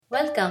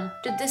Welcome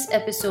to this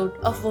episode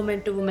of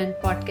Woman to Woman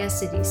podcast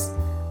series.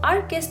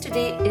 Our guest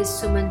today is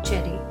Suman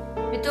Cherry.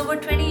 With over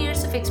 20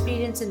 years of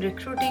experience in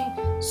recruiting,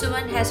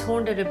 Suman has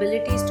honed her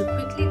abilities to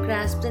quickly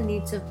grasp the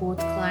needs of both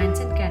clients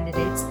and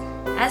candidates.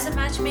 As a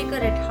matchmaker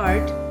at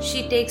heart,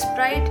 she takes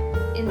pride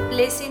in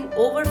placing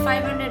over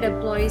 500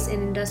 employees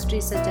in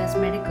industries such as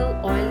medical,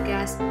 oil,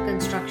 gas,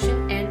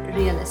 construction, and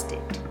real estate.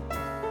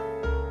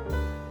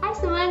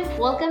 Suman,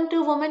 welcome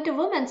to Woman to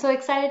Woman. So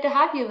excited to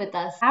have you with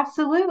us.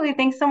 Absolutely.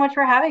 Thanks so much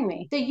for having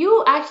me. So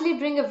you actually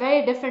bring a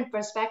very different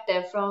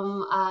perspective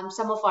from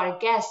some of our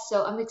guests.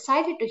 So I'm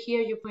excited to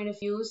hear your point of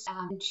views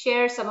and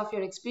share some of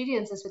your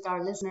experiences with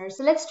our listeners.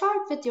 So let's start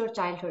with your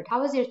childhood.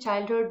 How was your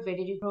childhood? Where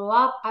did you grow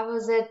up? How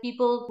was it?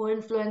 People who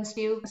influenced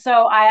you?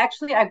 So I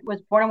was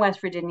born in West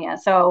Virginia.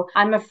 So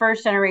I'm a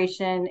first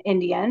generation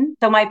Indian.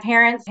 So my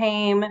parents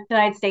came to the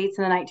United States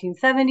in the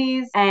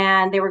 1970s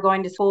and they were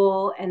going to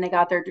school and they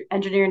got their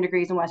engineering degrees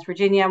in West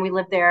Virginia. And we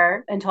lived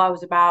there until I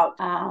was about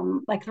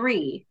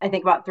three.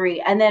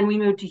 And then we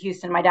moved to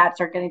Houston. My dad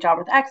started getting a job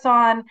with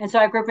Exxon. And so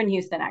I grew up in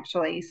Houston,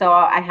 actually. So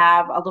I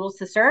have a little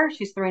sister.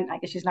 She's three, I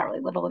guess she's not really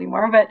little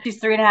anymore, but she's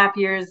 3.5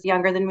 years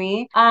younger than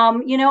me.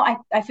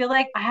 I feel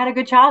like I had a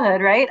good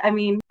childhood, right? I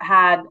mean,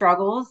 had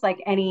struggles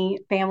like any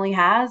family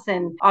has.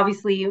 And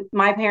obviously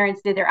my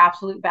parents did their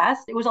absolute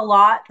best. It was a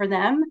lot for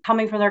them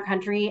coming from their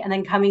country and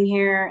then coming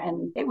here.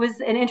 And it was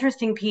an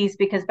interesting piece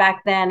because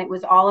back then it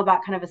was all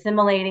about kind of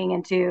assimilating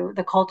into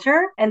the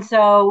culture. And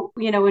so,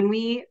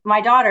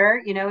 my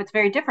daughter, it's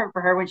very different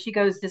for her when she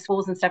goes to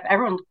schools and stuff,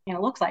 everyone,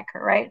 looks like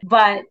her, right?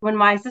 But when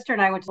my sister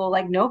and I went to school,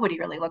 like nobody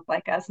really looked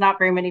like us, not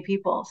very many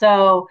people.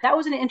 So that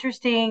was an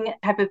interesting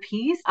type of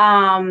piece.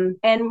 And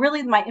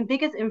really my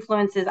biggest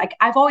influences,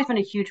 I've always been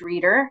a huge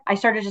reader. I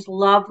started to just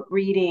love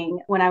reading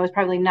when I was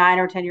probably 9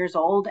 or 10 years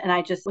old. And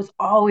I just was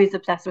always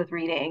obsessed with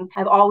reading.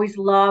 I've always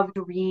loved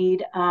to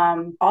read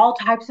all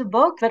types of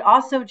books, but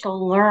also to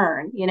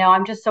learn.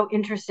 I'm just so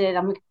interested.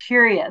 I'm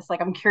curious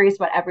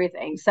about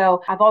everything.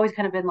 So I've always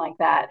kind of been like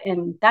that.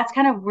 And that's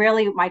kind of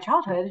really my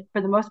childhood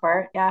for the most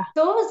part. Yeah.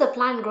 So what was the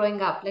plan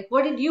growing up? Like,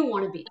 what did you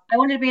want to be? I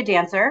wanted to be a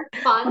dancer.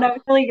 Fun. When I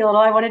was really little,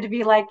 I wanted to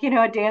be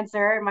a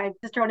dancer. And my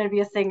sister wanted to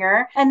be a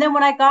singer. And then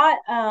when I got,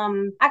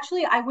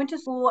 I went to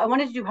school, I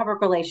wanted to do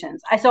public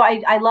relations. I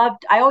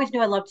always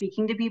knew I loved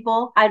speaking to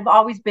people. I've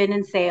always been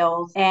in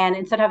sales and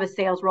instead of a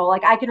sales role,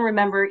 like I can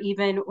remember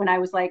even when I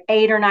was like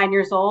 8 or 9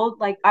 years old,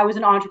 like I was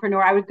an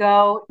entrepreneur. I would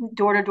go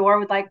door to door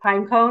with like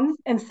pine cones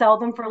and sell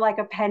them for like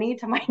a penny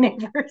to my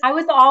neighbors. I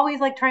was always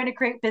like trying to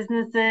create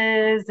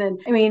businesses and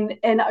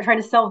trying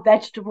to sell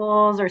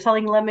vegetables or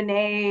selling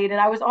lemonade. And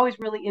I was always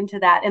really into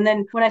that. And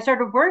then when I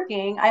started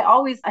working,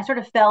 I sort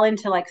of fell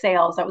into like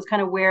sales. That was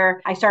kind of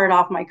where I started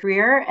off my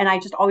career. And I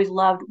just always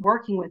loved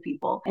working with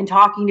people and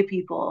talking to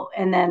people.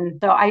 And then,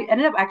 so I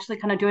ended up actually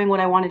kind of doing what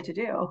I wanted to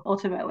do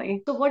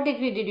ultimately. So what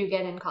degree did you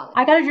get in college?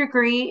 I got a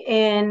degree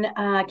in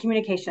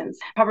communications,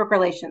 public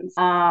relations,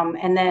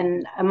 and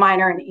then a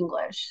minor in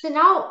English. So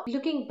now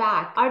looking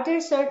back, are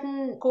there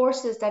certain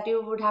courses that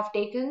you would have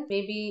taken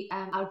maybe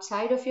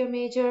outside of your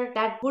major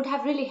that would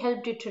have really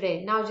helped you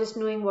today, now just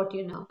knowing what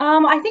you know?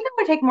 I think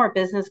I would take more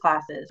business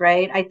classes,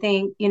 right? I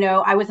think,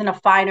 I was in a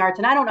fine arts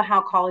and I don't know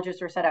how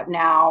colleges are set up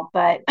now,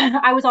 but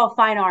I was all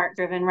fine art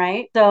driven,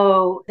 right?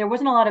 So there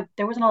wasn't a lot of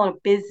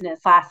business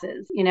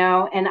classes,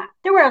 and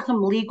there were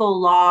some legal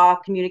law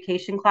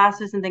communication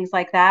classes and things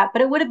like that,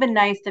 but it would have been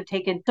nice to have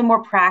taken some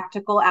more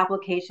practical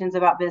applications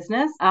about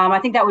business. I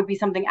think that would be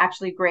something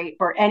actually great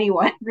for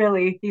anyone,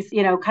 really. These,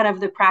 kind of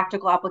the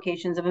practical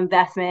applications of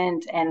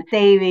investment and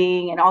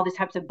saving and all these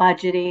types of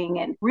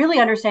budgeting and really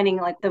understanding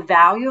like the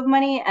value of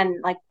money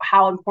and like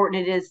how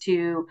important it is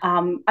to,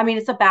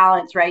 it's a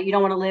balance, right? You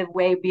don't want to live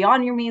way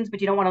beyond your means, but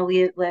you don't want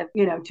to live,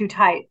 too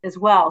tight as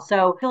well.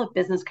 So I feel like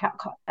business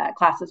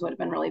classes would have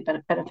been really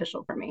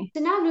beneficial for me.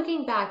 So now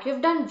looking back,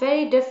 you've done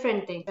very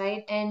different things,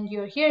 right? And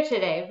you're here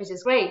today, which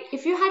is great.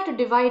 If you had to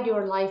divide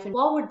your life,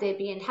 what would they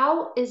be? And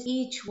how is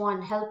each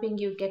one helping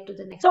you get to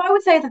the next? So I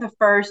would say that the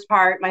first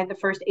part, the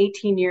first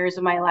 18 years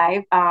of my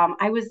life,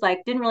 I was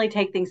like, didn't really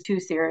take things too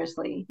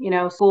seriously.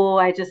 School,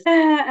 I just,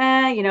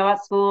 at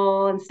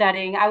school and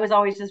studying, I was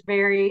always just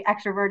very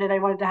extroverted. I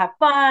wanted to have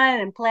fun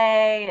and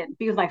play and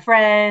be with my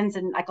friends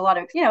and like a lot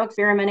of,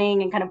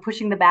 experimenting and kind of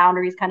pushing the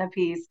boundaries kind of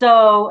piece.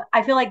 So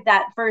I feel like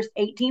that first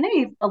 18,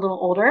 maybe a little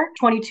older,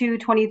 22,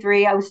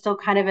 23, I was still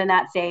kind of in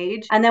that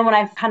stage. And then when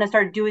I kind of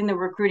started doing the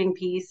recruiting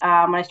piece,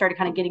 when I started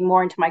kind of getting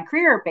more into my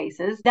career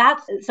basis,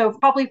 so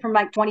probably from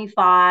like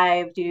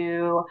 25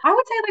 to, I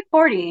would say like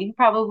 40,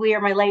 probably,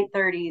 or my late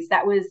 30s,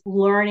 that was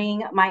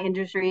learning my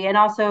industry and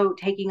also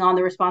taking on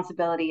the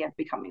responsibility of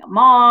becoming a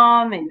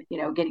mom and,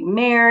 getting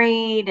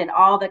married and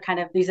all the kind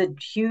of these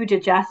huge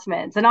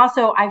adjustments. And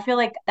also I feel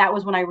like that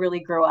was when I really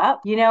grew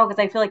up, because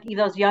I feel like even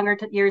those younger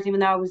years, even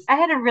though I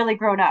hadn't really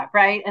grown up,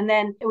 right? And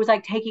then it was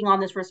like taking on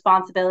this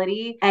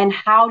responsibility and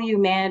how do you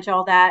manage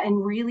all that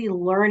and really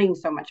learning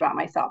so much about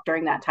myself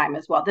during that time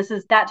as well.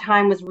 That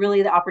time was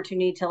really the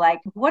opportunity to like,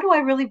 what do I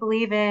really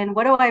believe in?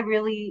 What do I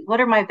really what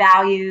are my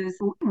values,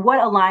 what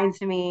aligns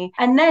to me.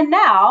 And then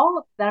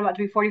now that I'm about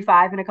to be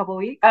 45 in a couple of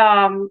weeks,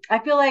 I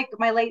feel like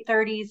my late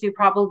 30s to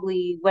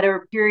probably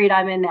whatever period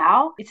I'm in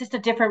now, it's just a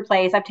different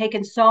place. I've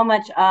taken so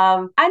much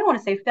of, I don't want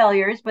to say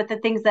failures, but the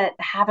things that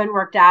haven't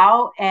worked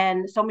out,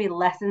 and so many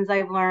lessons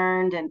I've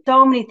learned, and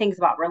so many things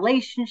about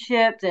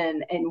relationships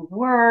and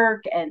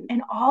work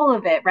and all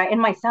of it, right?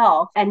 And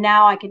myself. And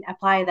now I can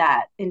apply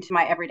that into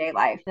my everyday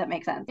life. Does that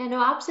make sense? Yeah,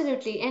 no,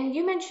 absolutely. And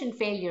you mentioned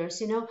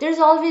failures, there's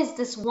always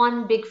this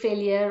one big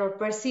failure or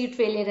perceived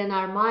failure in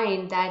our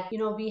mind that,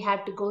 we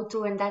had to go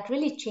through, and that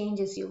really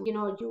changes you.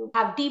 You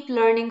have deep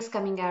learnings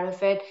coming out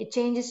of it. It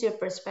changes your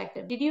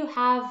perspective. Did you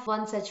have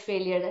one such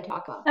failure that you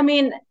talk about? I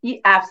mean,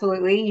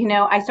 absolutely.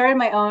 I started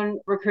my own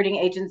recruiting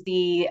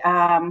agency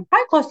probably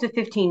close to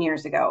 15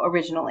 years ago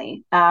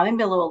originally,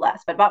 maybe a little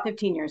less, but about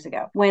 15 years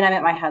ago when I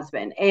met my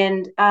husband.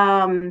 And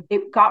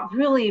it got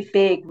really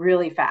big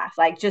really fast,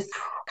 like just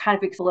kind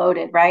of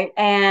exploded, right?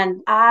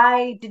 And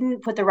I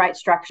didn't put the right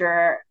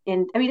structure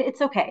in. I mean,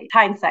 it's okay,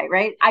 hindsight,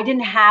 right? I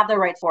didn't have the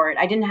right support.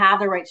 I didn't have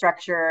the right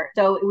structure.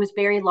 So it was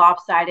very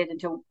lopsided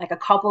into like a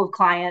couple of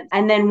clients.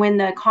 And then when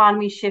the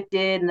economy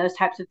shifted and those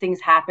types of things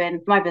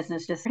happened, my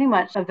business just pretty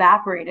much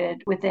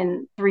evaporated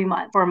within 3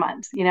 months, 4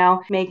 months,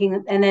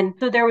 and then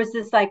so there was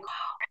this like,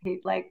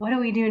 what do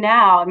we do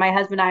now? And my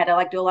husband and I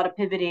had to do a lot of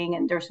pivoting,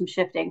 and there's some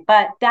shifting.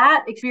 But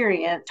that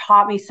experience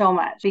taught me so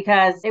much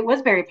because it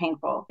was very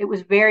painful. It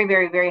was very,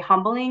 very, very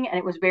humbling, and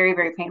it was very,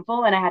 very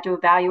painful. And I had to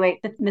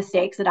evaluate the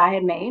mistakes that I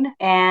had made.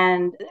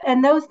 And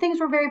those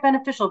things were very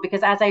beneficial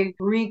because as I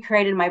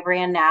recreated my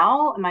brand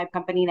now, my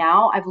company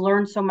now, I've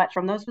learned so much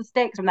from those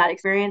mistakes, from that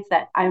experience,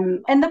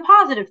 and the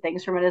positive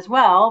things from it as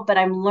well. But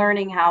I'm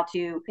learning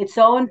it's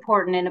so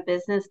important in a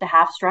business to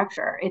have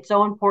structure. It's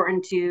so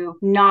important to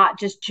not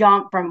just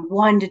jump from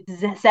 1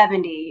 to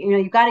 70.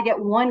 You got to get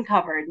 1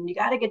 covered, and you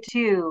got to get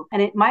 2.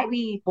 And it might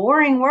be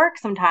boring work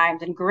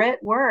sometimes and grit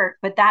work,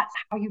 but that's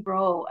how you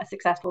grow a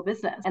successful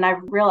business. And I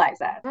realized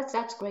that.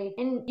 That's great.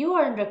 And you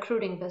are in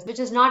recruiting business, which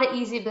is not an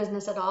easy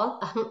business at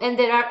all. And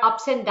there are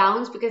ups and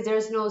downs because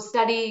there's no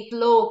steady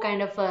flow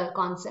kind of a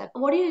concept.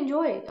 What do you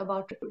enjoy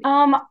about recruiting?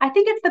 I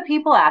think it's the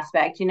people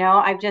aspect.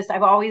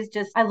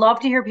 I love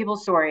to hear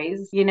people's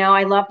stories.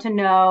 I love to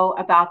know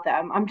about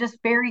them. I'm just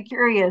very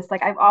curious.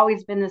 Like I've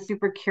always been this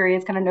super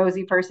curious kind of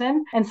nosy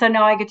person. And so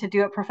now I get to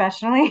do it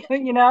professionally,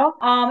 and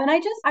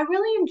I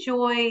really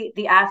enjoy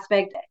the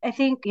aspect. I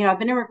think, I've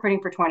been in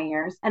recruiting for 20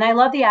 years, and I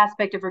love the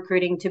aspect of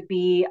recruiting to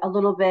be a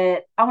little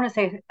bit, I want to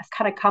say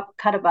kind of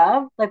cut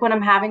above. Like when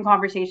I'm having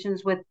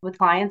conversations with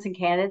clients and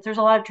candidates, there's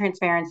a lot of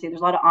transparency.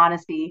 There's a lot of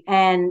honesty,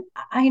 and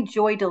I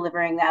enjoy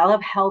delivering that. I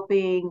love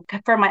helping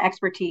for my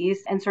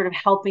expertise and sort of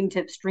helping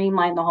to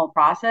streamline the whole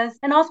process.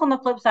 And also on the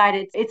flip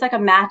side, it's like a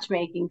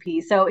matchmaking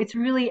piece. So it's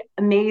really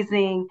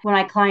amazing when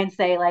my clients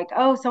say like,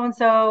 oh,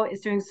 so-and-so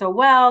is doing so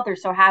well. They're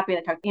so happy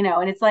to talk,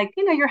 and it's like,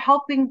 you're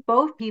helping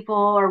both people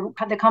or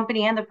the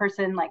company and the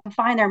person to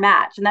find their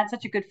match. And that's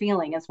such a good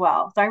feeling as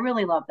well. So I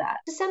really love that.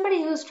 To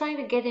somebody who's trying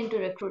to get into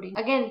recruiting,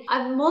 again,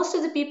 most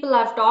of the people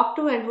I've talked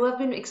to and who have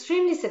been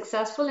extremely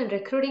successful in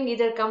recruiting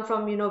either come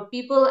from,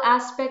 people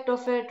aspect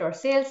of it or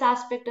sales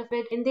aspect of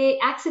it, and they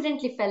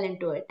accidentally fell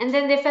into it. And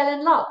then they fell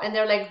in love and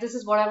they're like, this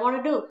is what I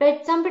want to do.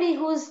 But somebody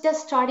who's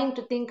just starting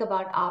to think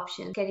about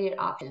options, career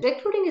options,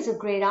 recruiting is a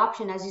great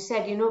option. As you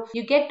said,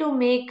 you get to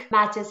make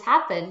matches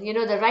happen.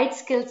 The right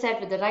skill set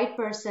with the right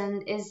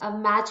person is a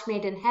match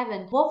made in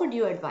heaven. What would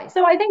you advise?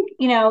 So I think,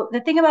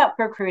 the thing about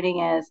recruiting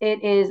is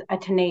it is a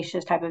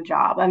tenacious type of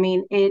job. I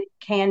mean, it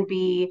can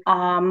be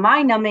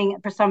mind numbing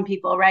for some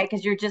people, right?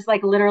 Because you're just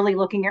like literally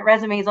looking at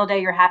resumes all day.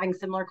 You're having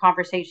similar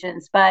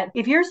conversations. But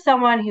if you're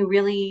someone who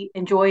really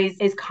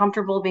is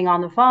comfortable being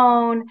on the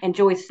phone,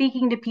 enjoys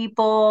speaking to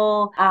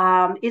people,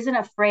 isn't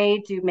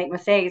afraid to make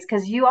mistakes,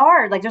 because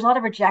there's a lot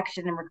of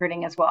rejection in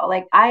recruiting as well.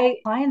 Like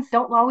clients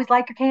don't always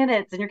like your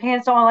candidates, and your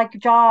candidates don't like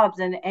your jobs.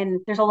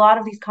 And there's a lot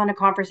of these kind of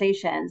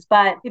conversations.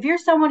 But if you're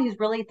someone who's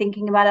really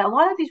thinking about it, a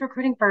lot of these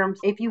recruiting firms,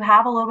 if you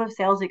have a little bit of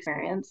sales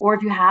experience, or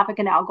if you have like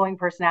an outgoing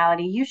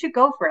personality, you should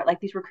go for it. Like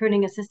these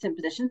recruiting assistant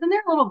positions, and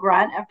they're a little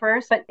grunt at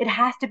first, but it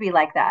has to be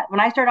like that. When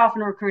I started off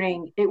in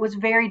recruiting, it was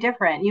very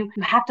different. You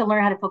have to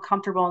learn how to feel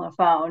comfortable on the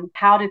phone,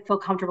 how to feel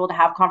comfortable to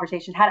have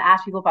conversations, how to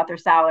ask people about their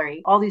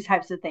salary, all these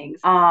types of things,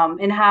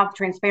 and have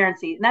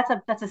transparency.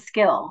 And that's a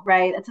skill,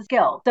 right? That's a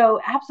skill. So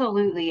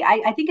absolutely,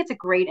 I think it's a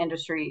great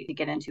industry to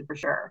get into for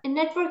sure. And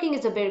networking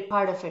is a big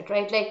part of it,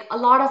 right? Like a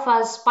lot of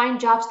us find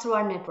jobs through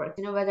our network,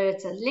 whether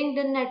it's a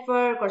LinkedIn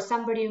network or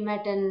somebody you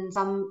met in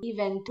some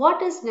event.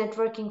 What is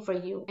networking for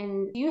you?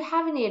 And do you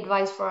have any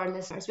advice for our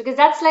listeners? Because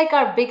that's like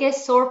our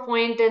biggest sore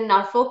point in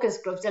our focus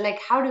groups. They're like,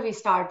 how do we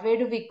start? Where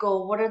do we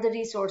go? What are the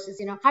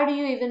resources? How do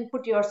you even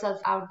put yourself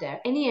out there?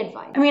 Any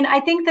advice? I mean, I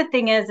think the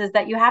thing is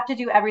that you have to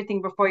do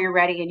everything before you're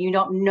ready, and you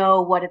don't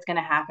know what is going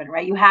to happen,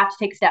 right? You have to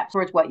take steps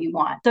towards what you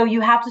want. So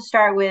you have to start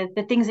start with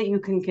the things that you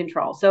can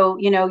control. So,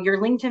 your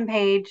LinkedIn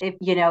page, if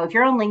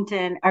you're on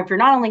LinkedIn, or if you're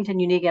not on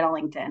LinkedIn, you need to get on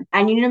LinkedIn,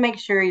 and you need to make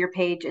sure your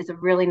page is a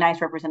really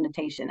nice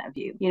representation of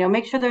you.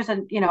 Make sure there's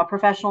a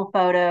professional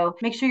photo,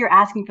 make sure you're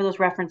asking for those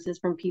references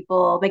from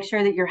people, make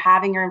sure that you're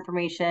having your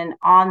information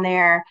on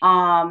there,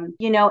 and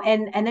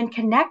then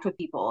connect with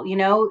people,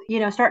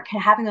 start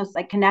having those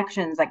like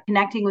connections, like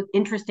connecting with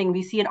interesting, if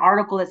you see an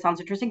article that sounds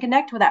interesting,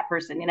 connect with that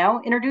person,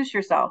 introduce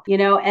yourself,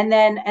 and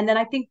then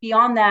I think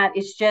beyond that,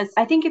 it's just,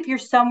 I think if you're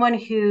someone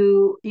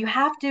who you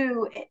have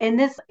to,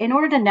 in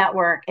order to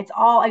network, it's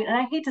all, and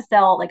I hate to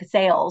sell like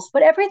sales,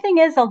 but everything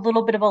is a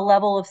little bit of a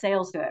level of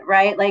sales to it,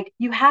 right? Like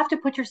you have to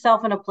put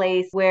yourself in a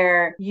place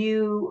where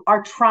you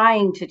are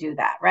trying to do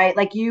that, right?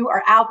 Like you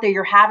are out there,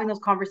 you're having those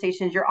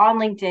conversations, you're on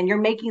LinkedIn, you're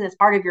making this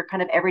part of your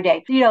kind of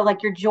everyday,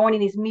 like you're joining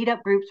these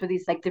meetup groups with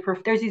these, like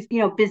there's these,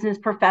 business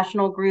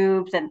professional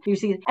groups, and you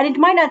see, and it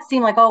might not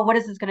seem like, oh, what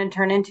is this going to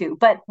turn into?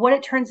 But what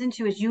it turns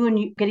into is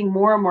you getting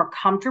more and more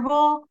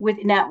comfortable with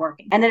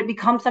networking, and then it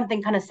becomes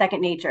something kind of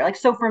second nature. Like,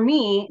 so for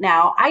me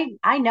now,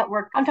 I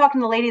network. I'm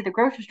talking to the lady at the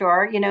grocery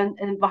store,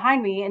 and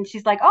behind me, and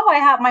she's like, oh,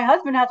 my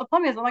husband has a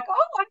plumbing. I'm like,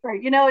 oh,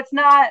 great. It's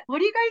not, what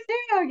do you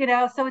guys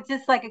do? So it's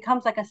just like, it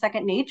comes like a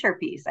second nature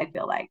piece, I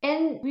feel like.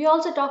 And we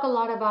also talk a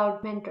lot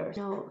about mentors.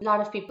 A lot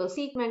of people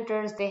seek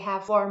mentors. They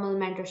have formal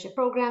mentorship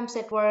programs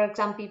at work.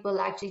 Some people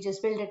actually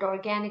just build it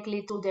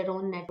organically through their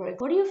own network.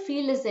 What do you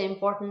feel is the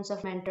importance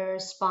of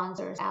mentors,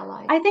 sponsors,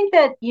 allies? I think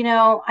that,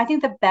 I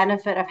think the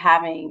benefit of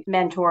having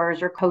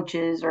mentors or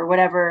coaches or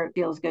whatever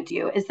feels good to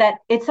you is that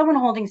it's someone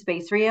holding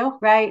space for you,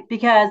 right?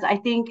 Because I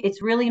think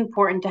it's really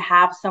important to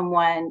have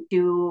someone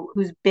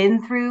who's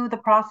been through the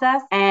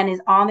process and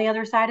is on the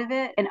other side of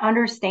it and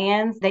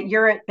understands that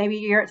maybe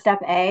you're at step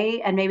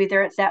A and maybe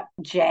they're at step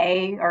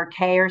J or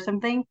K or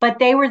something, but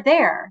they were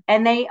there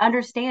and they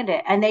understand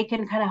it and they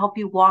can kind of help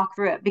you walk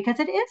through it, because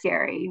it is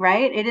scary,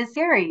 right? It is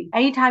scary.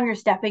 Anytime you're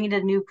stepping into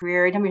a new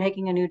career, anytime you're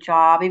taking a new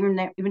job, even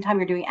time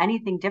you're doing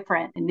anything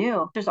different and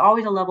new, there's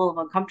always a level of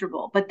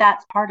uncomfortable, but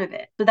that's part of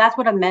it. So that's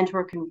what a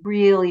mentor can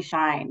really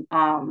shine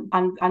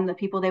on the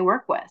people they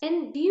work with.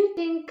 And do you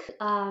think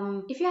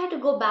if you had to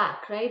go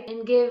back, right,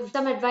 and give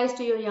some advice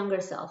to your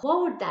younger self,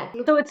 what would that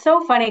look? So it's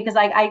so funny because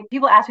I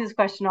people ask me this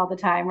question all the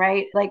time,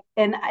 right? Like,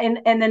 and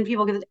then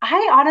people give,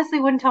 I honestly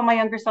wouldn't tell my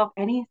younger self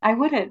I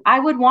wouldn't. I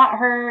would want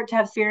her to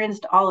have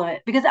experienced all of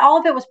it, because all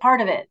of it was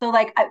part of it. So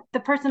like the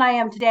person I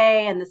am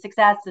today and the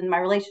success and my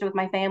relationship with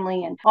my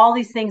family and all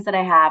these things that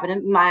I have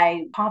and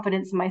my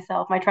confidence in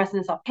myself, my trust in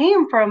myself,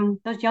 came from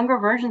those younger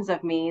versions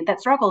of me that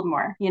struggled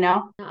more,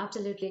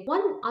 Absolutely.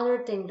 One other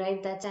thing,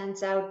 right, that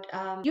stands out,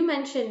 you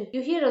mentioned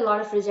you hear a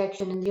lot of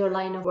rejection in your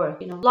line of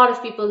work. A lot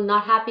of people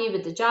not happy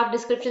with the job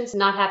descriptions,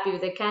 not happy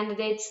with the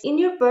candidates. In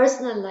your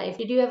personal life,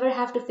 did you ever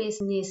have to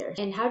face naysayers,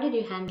 and how did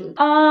you handle it?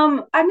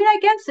 I mean, I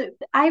guess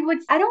I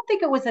don't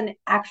think it was an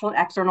actual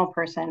external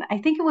person. I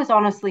think it was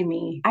honestly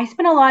me. I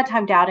spent a lot of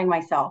time doubting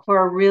myself for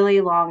a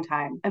really long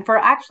time, and for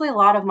actually a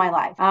lot of my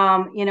life.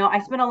 I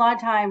spent a lot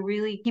of time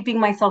really keeping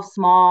myself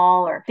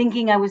small, or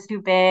thinking I was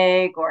too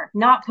big, or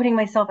not putting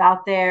myself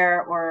out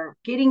there, or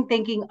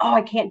thinking, oh,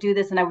 I can't do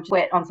this, and I would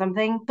quit on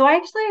something. So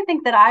I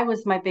think that I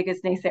was my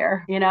biggest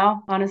naysayer,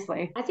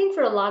 honestly. I think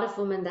for a lot of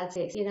women, that's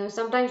it.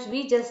 Sometimes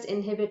we just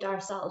inhibit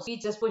ourselves. We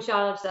just push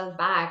ourselves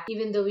back,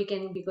 even though we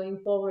can be going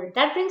forward.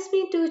 That brings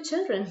me to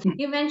children.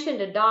 You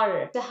mentioned a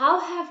daughter. So how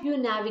have you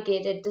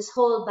navigated this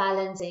whole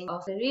balancing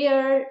of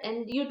career?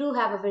 And you do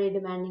have a very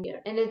demanding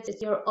year, and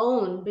it's your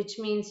own, which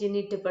means you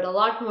need to put a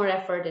lot more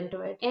effort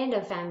into it, and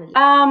a family.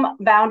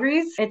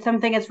 Boundaries. It's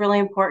something that's really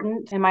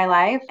important in my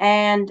life,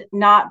 and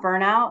not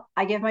burnout.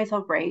 I give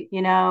myself break.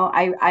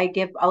 I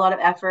give a lot of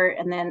effort,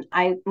 and then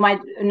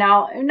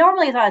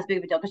normally it's not as big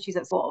of a deal because she's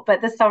at school,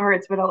 but this summer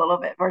it's been a little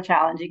bit more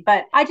challenging.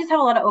 But I just have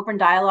a lot of open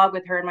dialogue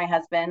with her and my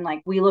husband.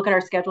 Like, we look at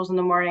our schedules in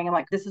the morning. I'm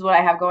like, this is what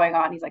I have going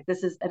on. He's like,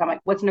 this is, and I'm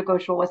like, what's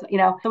negotiable?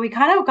 So we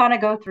kind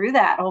of go through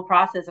that whole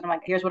process, and I'm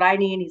like, here's what I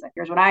need. He's like,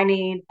 here's what I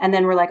need. And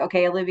then we're like,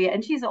 okay, Olivia,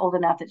 and she's old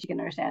enough that she can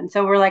understand.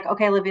 So we're like,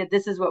 okay, Olivia,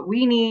 this is what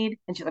we need.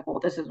 And she's like, well,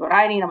 this is what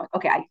I need. I'm like,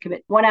 okay, I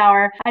commit 1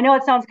 hour. I know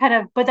it sounds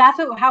but that's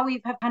how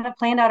we have kind of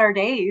planned out our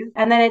days.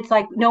 And then it's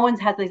like, no one's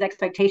has these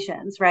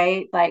expectations,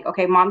 right? Like,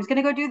 okay, mom's going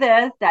to go do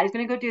this. Daddy's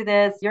going to go do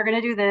this. You're going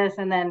to do this.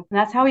 And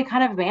that's how we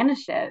kind of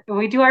managed it.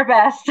 We do our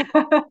best.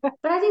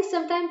 But I think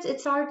sometimes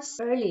it starts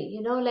early,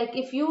 like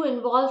if you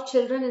involve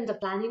children in the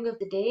planning of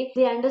the day,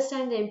 they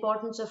understand the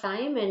importance of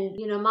time, and,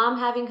 mom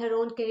having her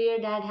own career,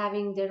 dad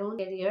having their own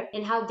career,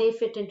 and how they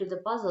fit into the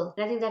puzzle.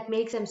 And I think that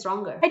makes them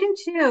stronger. I do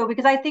too,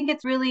 because I think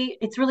it's really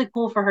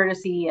cool for her to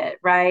see it,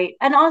 right?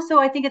 And also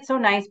I think it's so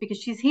nice because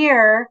she's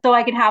here, so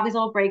I can have these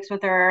little breaks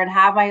with her and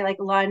have my like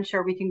lunch,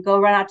 or we can go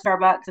run out to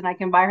Starbucks and I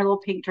can buy her a little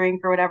pink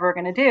drink or whatever we're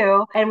going to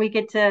do. And we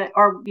get to,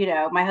 or,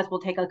 my husband will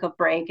take like a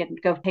break and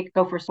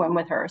go for a swim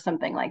with her or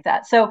something like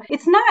that. So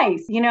it's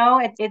nice,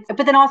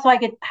 but then also I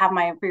get to have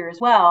my career as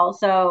well.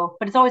 So,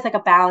 but it's always like a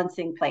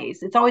balancing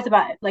place. It's always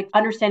about like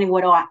understanding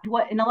and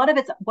a lot of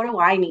it's, what do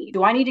I need?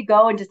 Do I need to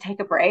go and just take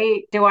a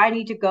break? Do I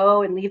need to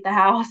go and leave the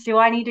house? Do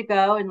I need to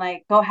go and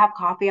like go have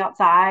coffee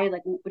outside?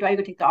 Like, do I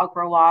go take dog dog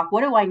for a walk?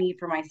 What do I need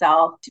for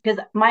myself? Because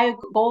my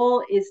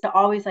goal is to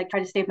always like try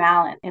to stay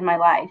balanced in my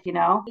life, you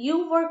know?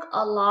 You work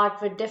a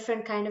lot with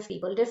different kind of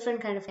people,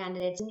 different kind of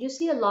candidates, and you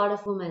see a lot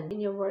of women in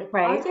your work.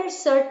 Are Right. there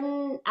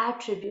certain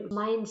attributes,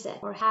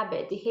 mindset, or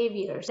habit,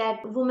 behaviors that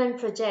women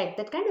project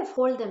that kind of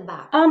hold them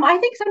back? I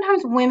think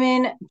sometimes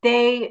women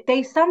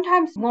they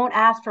sometimes won't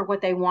ask for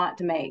what they want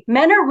to make.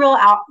 Men are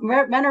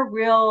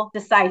real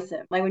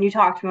decisive. Like when you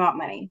talk to them about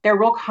money, they're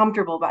real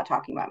comfortable about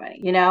talking about money.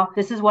 You know,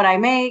 this is what I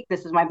make,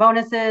 this is my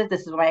bonuses,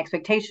 this is what my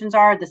expectations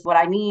are, this is what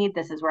I need,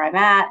 this is where I'm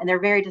at, and they're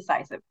very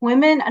decisive.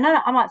 Women, and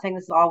I'm not saying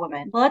this is all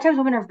women. A lot of times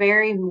women are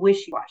very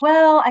wishy-washy.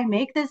 Well, I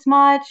make this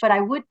much, but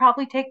I would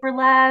probably take for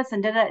less,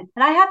 and and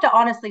I have to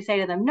honestly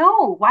say to them,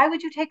 no, why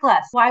would you take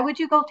less? Why would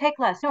you go take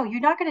less? No, you're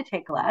not going to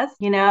take less,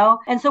 you know?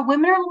 And so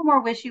women are a little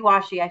more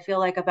wishy-washy, I feel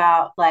like,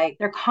 about like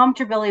their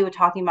comfortability with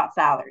talking about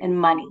salary and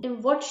money.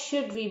 And what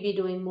should we be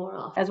doing more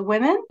of as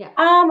women? Yeah.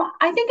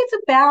 I think it's a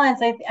balance.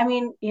 I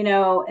mean, you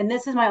know, and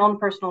this is my own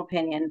personal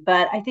opinion,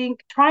 but I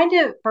think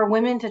for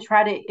women to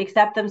try to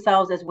accept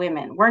themselves as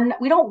women,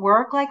 we don't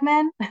work like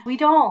men. We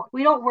don't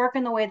work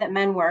in the way that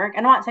men work.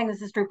 And I'm not saying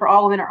this is true for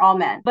all women or all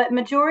men, but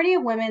majority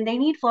of women, they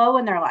need flow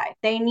in their life.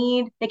 They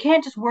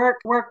can't just work,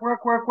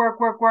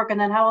 and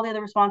then have all the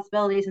other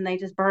responsibilities and they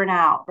just burn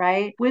out,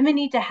 right? Women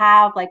need to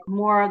have like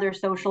more of their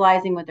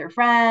socializing with their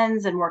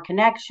friends and more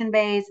connection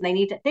based.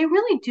 And they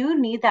really do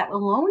need that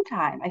alone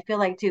time, I feel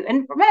like, too.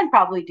 And men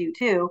probably do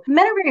too.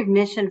 Men are very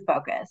mission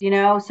focused, you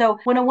know? So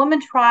when a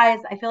woman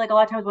I feel like a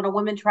lot of times when a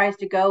woman tries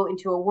to go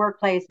into a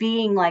workplace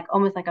being like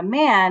almost like a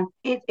man,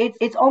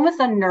 it's almost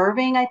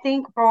unnerving, I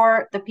think,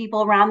 for the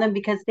people around them,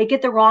 because they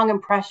get the wrong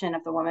impression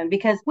of the woman.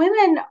 Because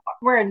women,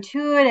 we're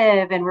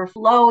intuitive and we're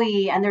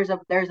flowy, and there's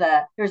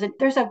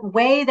a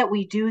way that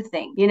we do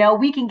things. You know,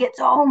 we can get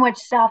so much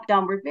stuff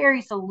done. We're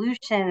very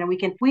solution,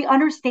 and we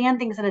understand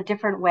things in a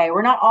different way.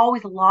 We're not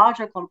always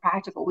logical and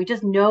practical. We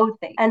just know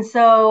things. And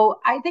so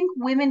I think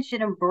women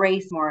should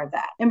embrace more of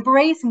that.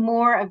 Embrace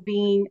more of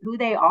being who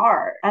they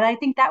are. And I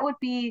think that would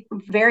be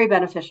very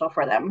beneficial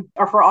for them,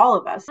 or for all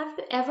of us. Have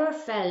you ever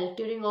felt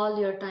during all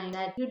your time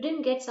that you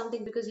didn't get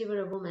something because you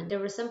were a woman? There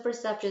were some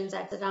perceptions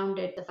that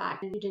surrounded the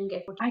fact that you didn't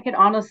get what you I can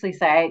honestly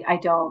say I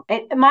don't.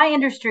 My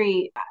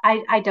industry,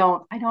 I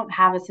don't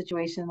have a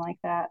situation like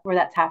that where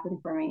that's happened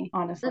for me,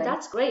 honestly. No,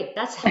 that's great.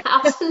 That's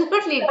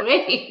absolutely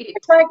great.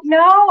 It's like,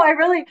 no, I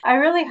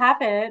really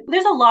haven't.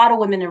 There's a lot of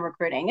women in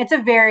recruiting. It's a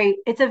very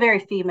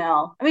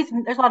female. I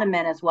mean, there's a lot of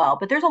men as well,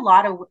 but there's a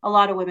lot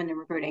of women in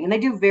recruiting, and they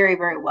do very,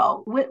 very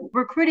well.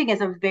 Recruiting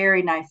is a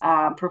very nice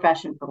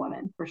profession for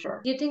women, for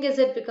sure. Do you think is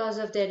it because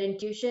of their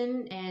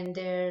intuition and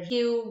their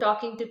cue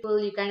talking to people,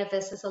 you kind of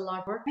assess a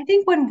lot more? I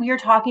think when you're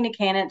talking to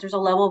candidates, there's a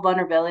level of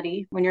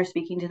vulnerability when you're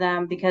speaking to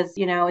them, because,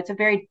 you know, it's a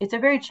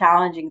very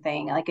challenging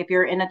thing. Like if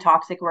you're in a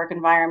toxic work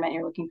environment,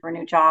 you're looking for a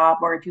new job,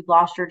 or if you've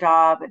lost your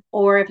job,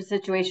 or if a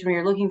situation where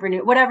you're looking for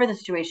whatever the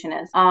situation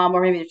is,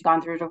 or maybe you've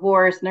gone through a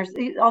divorce, and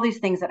there's all these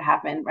things that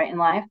happen right in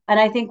life. And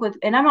I think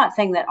and I'm not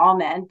saying that all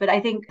men, but I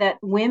think that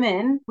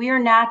women, we are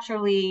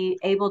naturally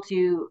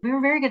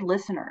we're very good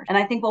listeners. And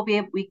I think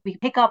we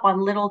pick up on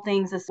little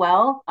things as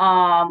well.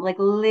 Like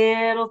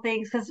little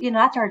things, because, you know,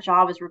 that's our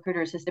job as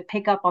recruiters, is to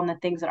pick up on the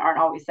things that aren't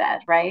always said,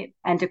 right?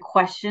 And to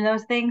question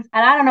those things.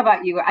 And I don't know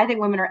about you, I think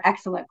women are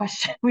excellent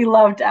questions. We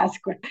love to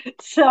ask questions.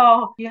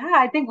 So yeah,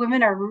 I think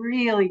women are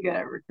really good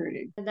at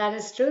recruiting. That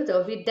is true,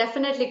 though. We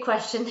definitely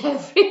question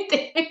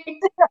everything.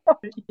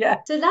 Yeah.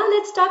 So now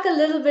let's talk a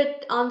little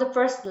bit on the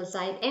personal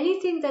side.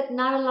 Anything that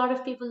not a lot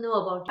of people know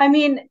about you? I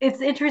mean,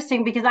 it's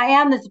interesting because I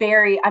am a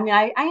very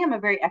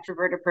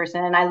extroverted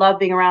person, and I love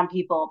being around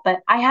people, but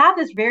I have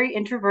this very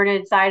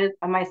introverted side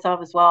of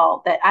myself as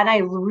well, and I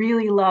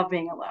really love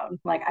being alone.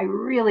 Like I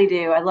really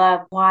do. I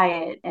love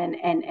quiet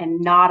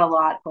and not a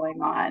lot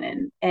going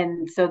on.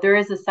 And so there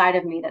is a side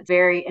of me that's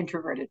very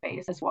introverted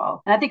based as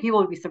well. And I think people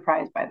would be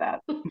surprised by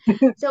that.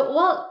 So,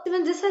 well,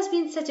 Suman, this has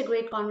been such a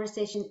great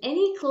conversation.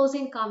 Any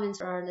closing comments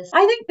for our listeners?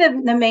 I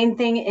think the main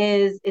thing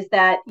is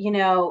that, you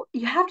know,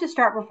 you have to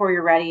start before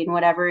you're ready in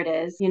whatever it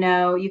is. You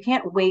know, you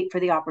can't wait for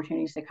the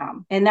opportunities to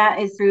come. And that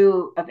is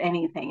true of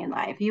anything in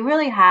life. You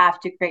really have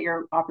to create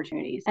your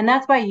opportunities. And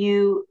that's why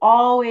you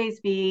always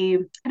be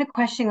kind of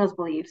questioning those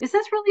beliefs. Is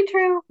this really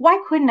true?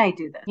 Why couldn't I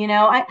do this? You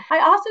know, I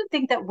also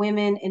think that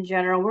women in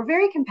general, we're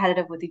very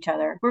competitive with each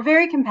other. We're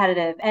very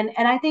competitive. And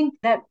I think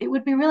that it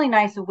would be really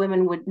nice if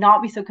women would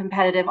not be so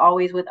competitive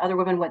always with other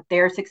women, what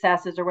their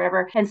success is or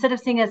whatever, instead of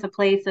seeing it as a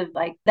place of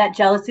like that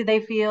jealousy they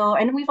feel,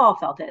 and we've all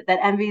felt it, that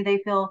envy they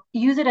feel,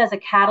 use it as a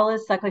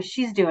catalyst, like, oh,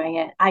 she's doing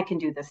it, I can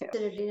do this too.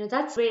 Absolutely. No,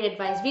 that's great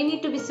advice. We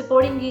need to be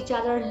supporting each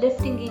other,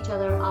 lifting each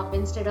other up,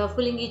 instead of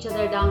pulling each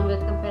other down with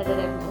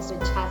competitiveness,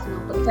 which has no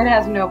place. It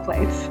has no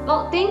place.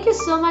 Well, thank you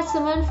so much,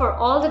 Suman, for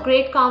all the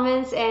great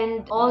comments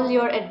and all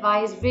your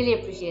advice. Really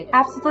appreciate it.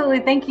 Absolutely.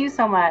 Thank you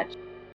so much.